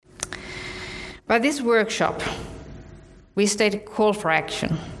By this workshop, we state a call for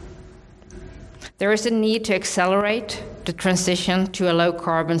action. There is a need to accelerate the transition to a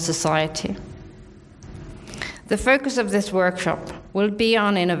low-carbon society. The focus of this workshop will be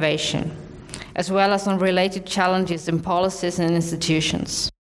on innovation, as well as on related challenges in policies and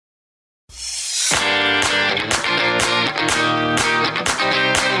institutions.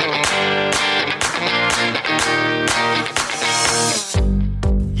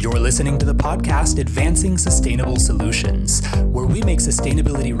 You're listening to the podcast Advancing Sustainable Solutions, where we make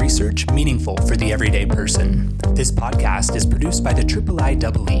sustainability research meaningful for the everyday person. This podcast is produced by the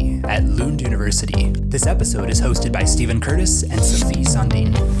IIIE at Lund University. This episode is hosted by Stephen Curtis and Sophie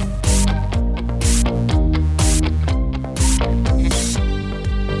Sandin.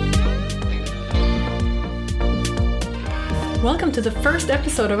 Welcome to the first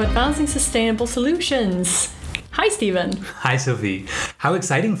episode of Advancing Sustainable Solutions. Hi, Stephen. Hi, Sophie. How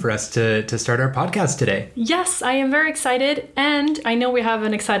exciting for us to start our podcast today. Yes, I am very excited, and I know we have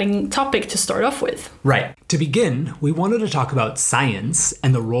an exciting topic to start off with. Right. To begin, we wanted to talk about science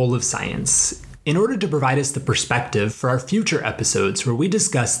and the role of science in order to provide us the perspective for our future episodes where we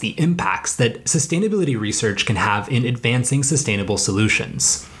discuss the impacts that sustainability research can have in advancing sustainable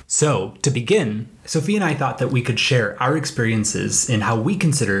solutions. So, to begin, Sophie and I thought that we could share our experiences in how we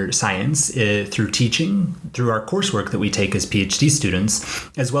consider science through teaching, through our coursework that we take as PhD students,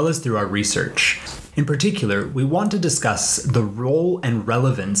 as well as through our research. In particular, we want to discuss the role and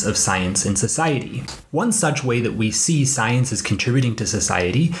relevance of science in society. One such way that we see science as contributing to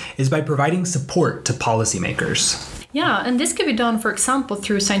society is by providing support to policymakers. Yeah, and this can be done, for example,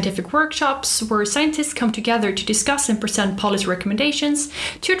 through scientific workshops where scientists come together to discuss and present policy recommendations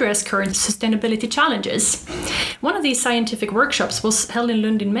to address current sustainability challenges. One of these scientific workshops was held in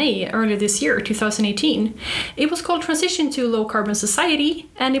Lund in May earlier this year, 2018. It was called Transition to a Low-Carbon Society,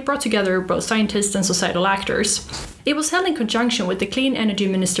 and it brought together both scientists and societal actors. It was held in conjunction with the Clean Energy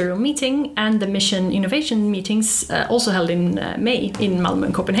Ministerial Meeting and the Mission Innovation meetings, also held in May in Malmö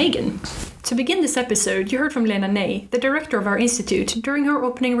and Copenhagen. To begin this episode, you heard from Lena Ney, the director of our institute, during her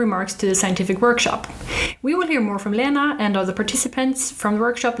opening remarks to the scientific workshop. We will hear more from Lena and other participants from the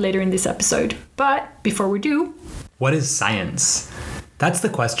workshop later in this episode. But before we do... What is science? That's the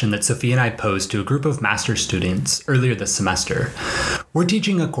question that Sophie and I posed to a group of master's students earlier this semester. We're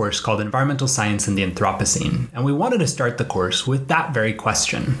teaching a course called Environmental Science in the Anthropocene, and we wanted to start the course with that very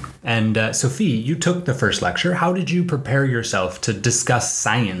question. And Sophie, you took the first lecture. How did you prepare yourself to discuss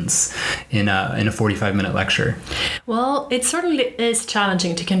science in a 45-minute lecture? Well, it certainly is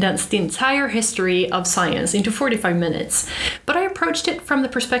challenging to condense the entire history of science into 45 minutes, but I approached it from the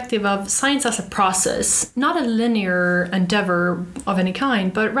perspective of science as a process, not a linear endeavor of any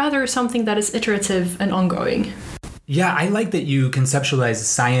kind, but rather something that is iterative and ongoing. Yeah, I like that you conceptualize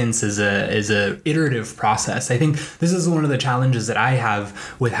science as a iterative process. I think this is one of the challenges that I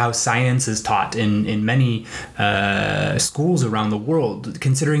have with how science is taught in many schools around the world,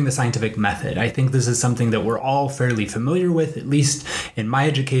 considering the scientific method. I think this is something that we're all fairly familiar with. At least in my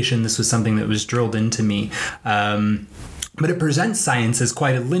education, this was something that was drilled into me. But it presents science as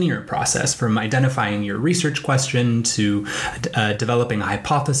quite a linear process, from identifying your research question to developing a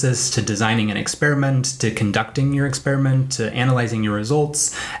hypothesis, to designing an experiment, to conducting your experiment, to analyzing your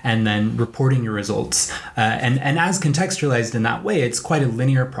results, and then reporting your results. And as contextualized in that way, it's quite a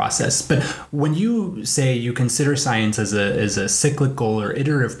linear process. But when you say you consider science as a cyclical or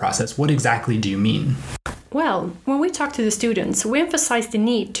iterative process, what exactly do you mean? Well, when we talk to the students, we emphasize the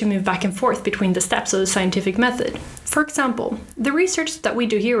need to move back and forth between the steps of the scientific method. For example, the research that we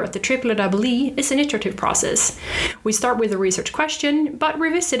do here at the IIIE is an iterative process. We start with a research question, but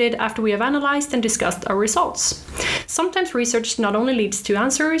revisit it after we have analyzed and discussed our results. Sometimes research not only leads to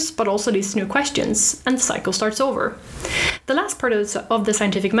answers, but also leads to new questions, and the cycle starts over. The last part of the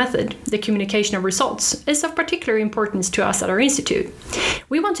scientific method, the communication of results, is of particular importance to us at our institute.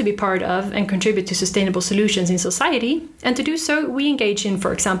 We want to be part of and contribute to sustainable solutions in society, and to do so, we engage in,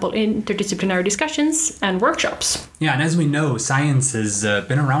 for example, interdisciplinary discussions and workshops. Yeah, and as we know, science has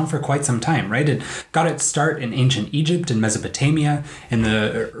been around for quite some time, right? It got its start in ancient Egypt and Mesopotamia in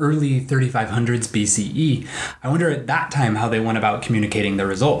the early 3500s BCE. I wonder at that time how they went about communicating their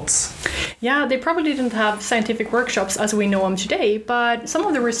results. Yeah, they probably didn't have scientific workshops as we know them today, but some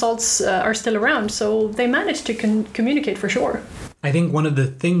of the results are still around, so they managed to communicate for sure. I think one of the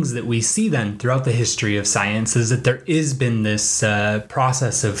things that we see then throughout the history of science is that there has been this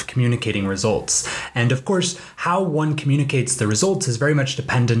process of communicating results. And of course, how one communicates the results is very much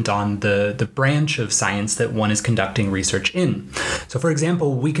dependent on the branch of science that one is conducting research in. So for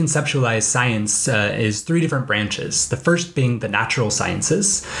example, we conceptualize science as three different branches. The first being the natural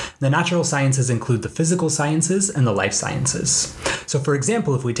sciences. The natural sciences include the physical sciences and the life sciences. So for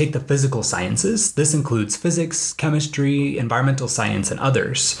example, if we take the physical sciences, this includes physics, chemistry, environmental science, and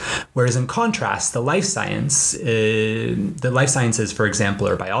others. Whereas in contrast, the life sciences, for example,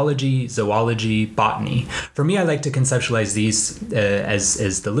 are biology, zoology, botany. For me, I like to conceptualize these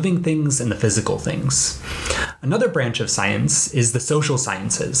as the living things and the physical things. Another branch of science is the social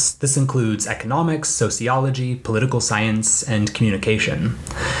sciences. This includes economics, sociology, political science, and communication.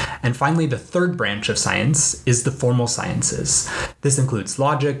 And finally, the third branch of science is the formal sciences. This includes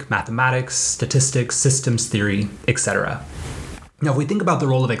logic, mathematics, statistics, systems theory, etc. Now, if we think about the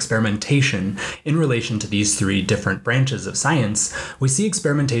role of experimentation in relation to these three different branches of science, we see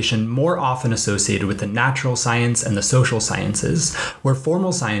experimentation more often associated with the natural science and the social sciences, where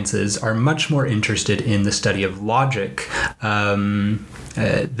formal sciences are much more interested in the study of logic than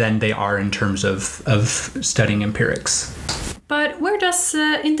they are in terms of studying empirics. But where does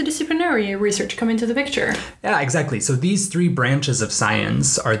interdisciplinary research come into the picture? Yeah, exactly. So these three branches of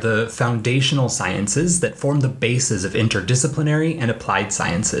science are the foundational sciences that form the basis of interdisciplinary and applied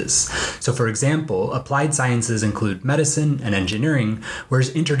sciences. So for example, applied sciences include medicine and engineering, whereas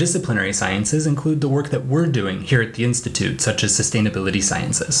interdisciplinary sciences include the work that we're doing here at the Institute, such as sustainability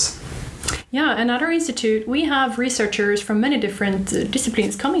sciences. Yeah, and at our institute, we have researchers from many different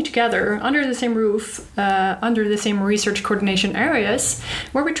disciplines coming together under the same roof, under the same research coordination areas,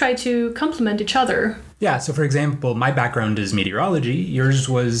 where we try to complement each other. Yeah, so for example, my background is meteorology. Yours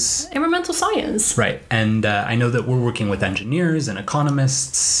was environmental science. Right, and I know that we're working with engineers and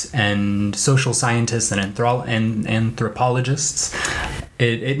economists and social scientists and anthropologists.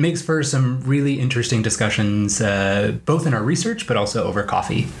 It makes for some really interesting discussions, both in our research, but also over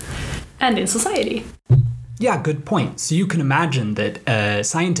coffee. And in society. Yeah, good point. So you can imagine that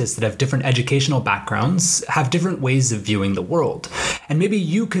scientists that have different educational backgrounds have different ways of viewing the world. And maybe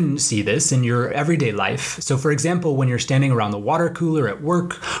you can see this in your everyday life. So for example, when you're standing around the water cooler at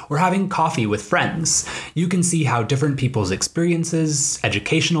work or having coffee with friends, you can see how different people's experiences,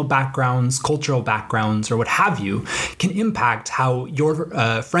 educational backgrounds, cultural backgrounds, or what have you, can impact how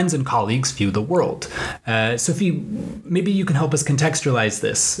your friends and colleagues view the world. Sophie, maybe you can help us contextualize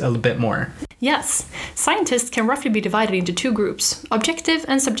this a little bit more. Yes. Scientists can roughly be divided into two groups, objective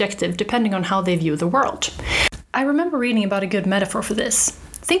and subjective, depending on how they view the world. I remember reading about a good metaphor for this.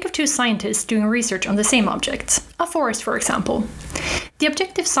 Think of two scientists doing research on the same object, a forest, for example. The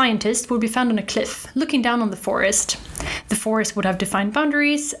objective scientist would be found on a cliff, looking down on the forest. The forest would have defined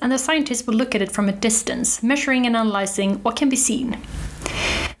boundaries, and the scientist would look at it from a distance, measuring and analyzing what can be seen.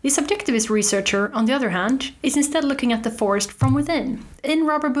 The subjectivist researcher, on the other hand, is instead looking at the forest from within, in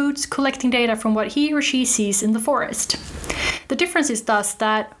rubber boots, collecting data from what he or she sees in the forest. The difference is thus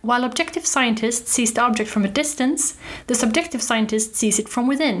that, while objective scientist sees the object from a distance, the subjective scientist sees it from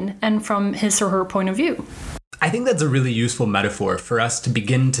within and from his or her point of view. I think that's a really useful metaphor for us to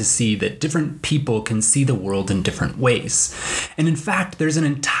begin to see that different people can see the world in different ways. And in fact, there's an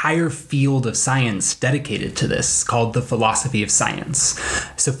entire field of science dedicated to this called the philosophy of science.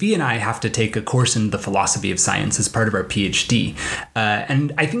 Sophie and I have to take a course in the philosophy of science as part of our PhD.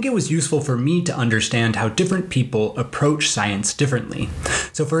 And I think it was useful for me to understand how different people approach science differently.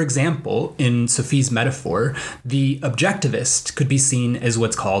 So for example, in Sophie's metaphor, the objectivist could be seen as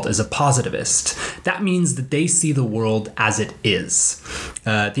what's called as a positivist. That means that they see the world as it is.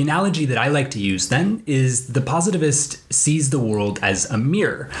 The analogy that I like to use then is the positivist sees the world as a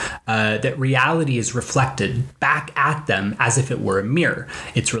mirror, that reality is reflected back at them as if it were a mirror.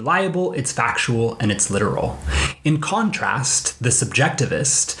 It's reliable, it's factual, and it's literal. In contrast, the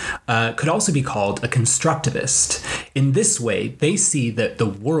subjectivist could also be called a constructivist. In this way, they see that the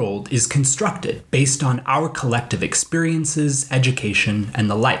world is constructed based on our collective experiences, education, and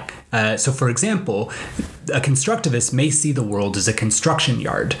the like. So for example, a constructivist may see the world as a construction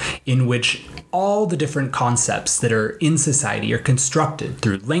yard in which all the different concepts that are in society are constructed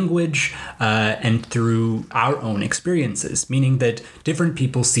through language and through our own experiences, meaning that different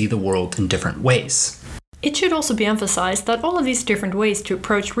people see the world in different ways. It should also be emphasized that all of these different ways to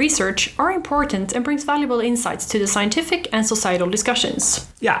approach research are important and brings valuable insights to the scientific and societal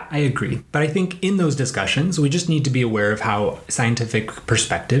discussions. Yeah, I agree. But I think in those discussions, we just need to be aware of how scientific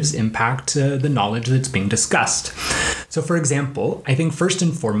perspectives impact the knowledge that's being discussed. So, for example, I think first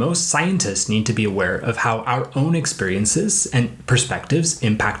and foremost, scientists need to be aware of how our own experiences and perspectives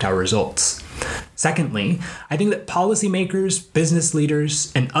impact our results. Secondly, I think that policymakers, business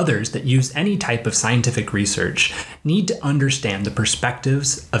leaders, and others that use any type of scientific research need to understand the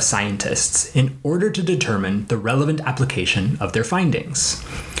perspectives of scientists in order to determine the relevant application of their findings.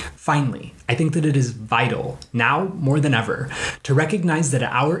 Finally, I think that it is vital, now more than ever, to recognize that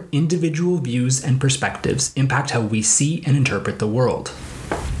our individual views and perspectives impact how we see and interpret the world.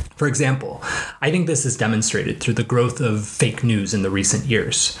 For example, I think this is demonstrated through the growth of fake news in the recent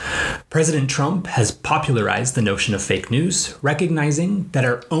years. President Trump has popularized the notion of fake news, recognizing that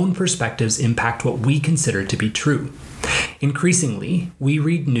our own perspectives impact what we consider to be true. Increasingly, we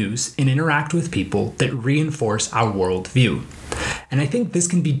read news and interact with people that reinforce our worldview. And I think this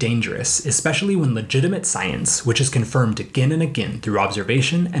can be dangerous, especially when legitimate science, which is confirmed again and again through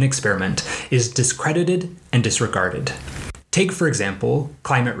observation and experiment, is discredited and disregarded. Take, for example,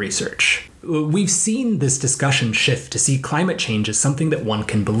 climate research. We've seen this discussion shift to see climate change as something that one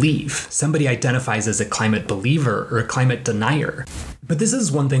can believe. Somebody identifies as a climate believer or a climate denier. But this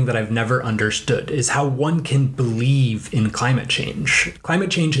is one thing that I've never understood, is how one can believe in climate change. Climate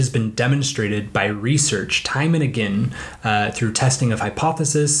change has been demonstrated by research time and again through testing of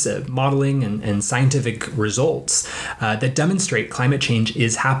hypothesis, modeling, and scientific results that demonstrate climate change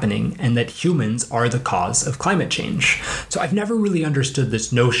is happening and that humans are the cause of climate change. So I've never really understood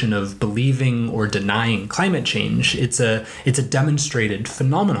this notion of believing or denying climate change. It's a demonstrated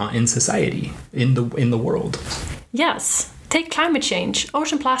phenomenon in society, in the world. Yes. Take climate change,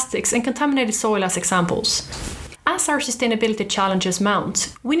 ocean plastics, and contaminated soil as examples. As our sustainability challenges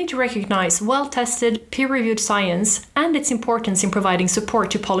mount, we need to recognize well-tested, peer-reviewed science and its importance in providing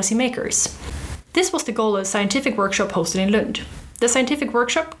support to policymakers. This was the goal of a scientific workshop hosted in Lund. The scientific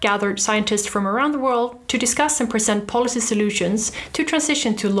workshop gathered scientists from around the world to discuss and present policy solutions to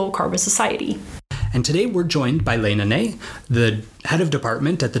transition to a low-carbon society. And today we're joined by Lena Ney, the head of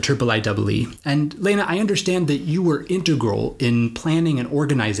department at the IIIE. And Lena, I understand that you were integral in planning and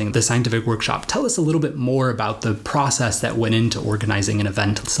organizing the scientific workshop. Tell us a little bit more about the process that went into organizing an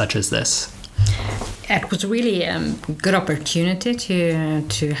event such as this. It was really a good opportunity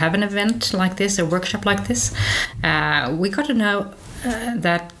to have an event like this, a workshop like this. We got to know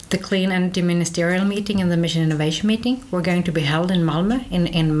that the Clean Energy Ministerial meeting and the Mission Innovation meeting were going to be held in Malmö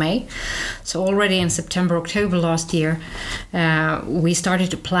in May. So already in September, October last year, we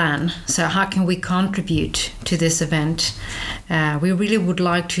started to plan. So how can we contribute to this event? We really would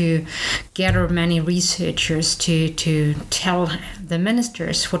like to gather many researchers to tell the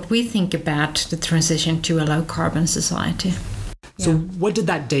ministers what we think about the transition to a low-carbon society. So what did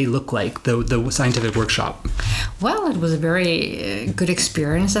that day look like, the scientific workshop? Well, it was a very good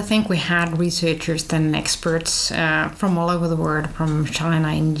experience. I think we had researchers and experts from all over the world, from China,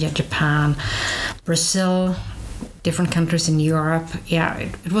 India, Japan, Brazil, different countries in Europe. Yeah,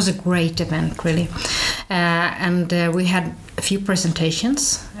 it was a great event, really. And we had a few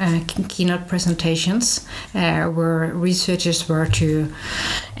presentations, keynote presentations, where researchers were to,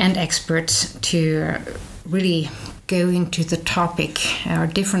 and experts to really go into the topic, or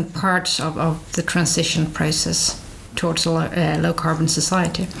different parts of the transition process towards a low-carbon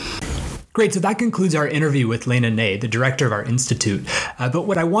society. Great, so that concludes our interview with Lena Ney, the director of our institute. But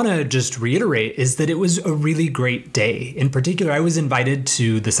what I want to just reiterate is that it was a really great day. In particular, I was invited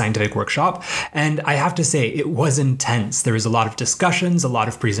to the scientific workshop, and I have to say it was intense. There was a lot of discussions, a lot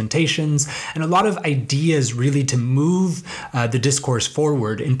of presentations, and a lot of ideas really to move the discourse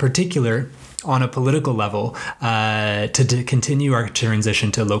forward, in particular on a political level, to continue our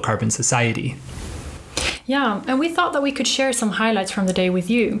transition to a low-carbon society. Yeah, and we thought that we could share some highlights from the day with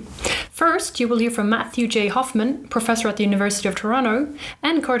you. First, you will hear from Matthew J. Hoffman, professor at the University of Toronto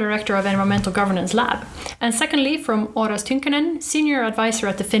and co-director of Environmental Governance Lab. And secondly, from Oras Tynkkynen, senior advisor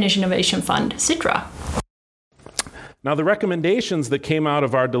at the Finnish Innovation Fund, Sitra. Now, the recommendations that came out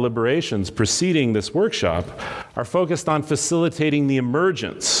of our deliberations preceding this workshop are focused on facilitating the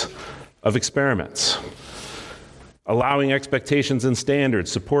emergence of experiments, allowing expectations and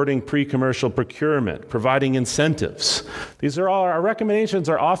standards, supporting pre-commercial procurement, providing incentives. These are all our recommendations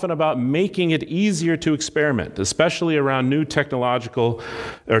are often about making it easier to experiment, especially around new technologies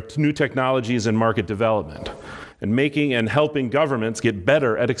and market development, and helping governments get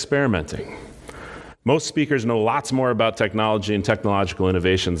better at experimenting. Most speakers know lots more about technology and technological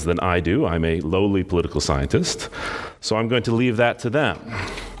innovations than I do. I'm a lowly political scientist, so I'm going to leave that to them.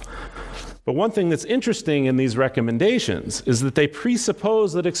 But one thing that's interesting in these recommendations is that they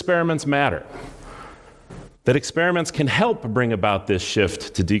presuppose that experiments matter. that experiments can help bring about this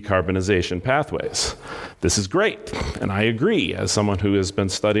shift to decarbonization pathways. This is great, and I agree as someone who has been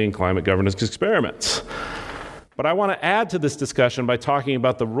studying climate governance experiments. But I want to add to this discussion by talking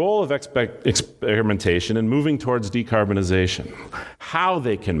about the role of experimentation in moving towards decarbonization, how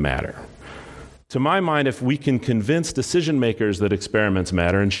they can matter. To my mind, if we can convince decision makers that experiments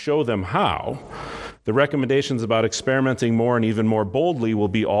matter and show them how, the recommendations about experimenting more and even more boldly will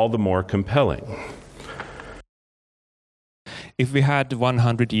be all the more compelling. If we had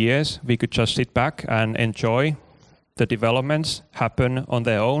 100 years, we could just sit back and enjoy the developments happen on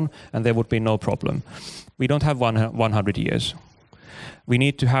their own, and there would be no problem. We don't have 100 years. We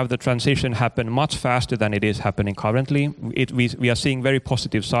need to have the transition happen much faster than it is happening currently. We are seeing very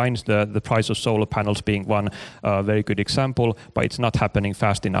positive signs, the price of solar panels being one very good example, but it's not happening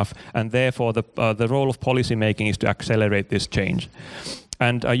fast enough. And therefore, the role of policymaking is to accelerate this change.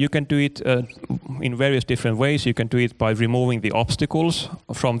 And you can do it in various different ways. You can do it by removing the obstacles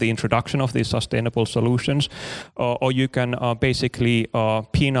from the introduction of these sustainable solutions, or you can basically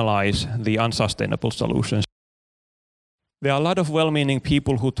penalize the unsustainable solutions. There are a lot of well-meaning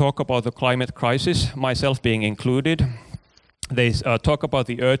people who talk about the climate crisis, myself being included. They talk about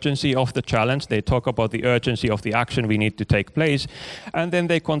the urgency of the challenge, they talk about the urgency of the action we need to take place, and then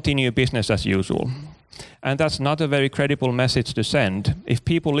they continue business as usual. And that's not a very credible message to send. If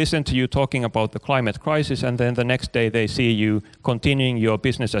people listen to you talking about the climate crisis and then the next day they see you continuing your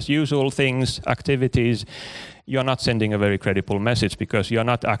business as usual things, activities, you're not sending a very credible message because you're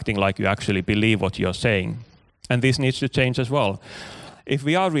not acting like you actually believe what you're saying. And this needs to change as well. If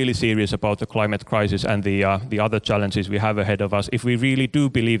we are really serious about the climate crisis and the other challenges we have ahead of us, if we really do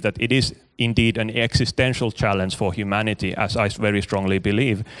believe that it is indeed an existential challenge for humanity, as I very strongly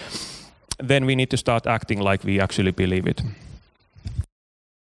believe, then we need to start acting like we actually believe it.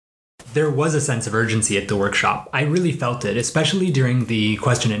 There was a sense of urgency at the workshop. I really felt it, especially during the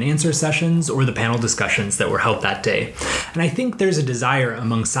question and answer sessions or the panel discussions that were held that day. And I think there's a desire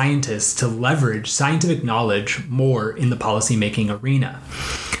among scientists to leverage scientific knowledge more in the policymaking arena.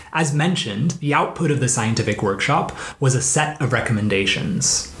 As mentioned, the output of the scientific workshop was a set of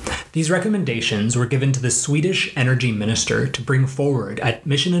recommendations. These recommendations were given to the Swedish energy minister to bring forward at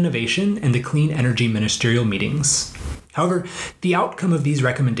Mission Innovation and the Clean Energy Ministerial meetings. However, the outcome of these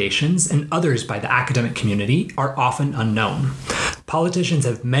recommendations and others by the academic community are often unknown. Politicians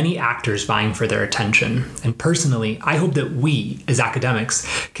have many actors vying for their attention, and personally, I hope that we, as academics,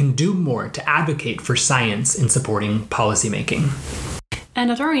 can do more to advocate for science in supporting policymaking. And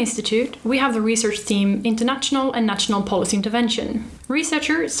at our institute, we have the research team International and National Policy Intervention.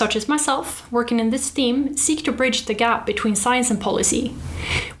 Researchers, such as myself, working in this theme, seek to bridge the gap between science and policy.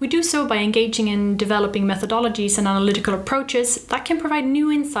 We do so by engaging in developing methodologies and analytical approaches that can provide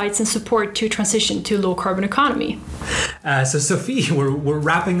new insights and support to transition to a low-carbon economy. So Sophie, we're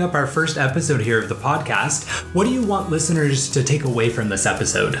wrapping up our first episode here of the podcast. What do you want listeners to take away from this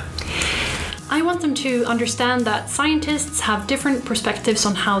episode? I want them to understand that scientists have different perspectives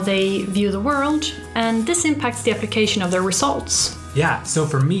on how they view the world, and this impacts the application of their results. Yeah, so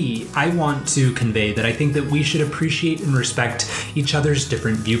for me, I want to convey that I think that we should appreciate and respect each other's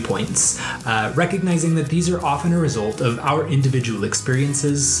different viewpoints, recognizing that these are often a result of our individual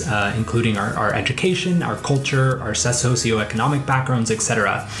experiences, including our education, our culture, our socioeconomic backgrounds,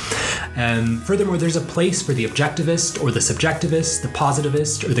 etc. Furthermore, there's a place for the objectivist or the subjectivist, the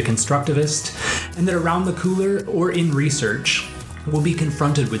positivist or the constructivist, and that around the cooler or in research, we'll be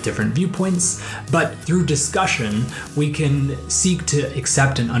confronted with different viewpoints, but through discussion, we can seek to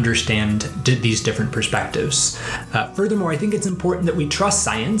accept and understand these different perspectives. Furthermore, I think it's important that we trust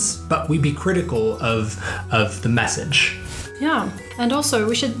science, but we be critical of the message. Yeah, and also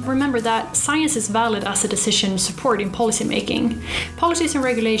we should remember that science is valid as a decision support in policymaking. Policies and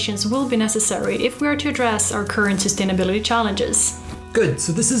regulations will be necessary if we are to address our current sustainability challenges. Good,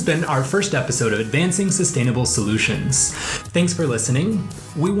 so this has been our first episode of Advancing Sustainable Solutions. Thanks for listening.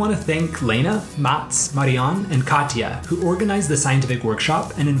 We want to thank Lena, Mats, Marianne, and Katja, who organized the scientific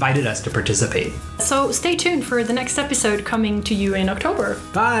workshop and invited us to participate. So stay tuned for the next episode coming to you in October.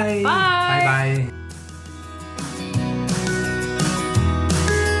 Bye! Bye! Bye-bye!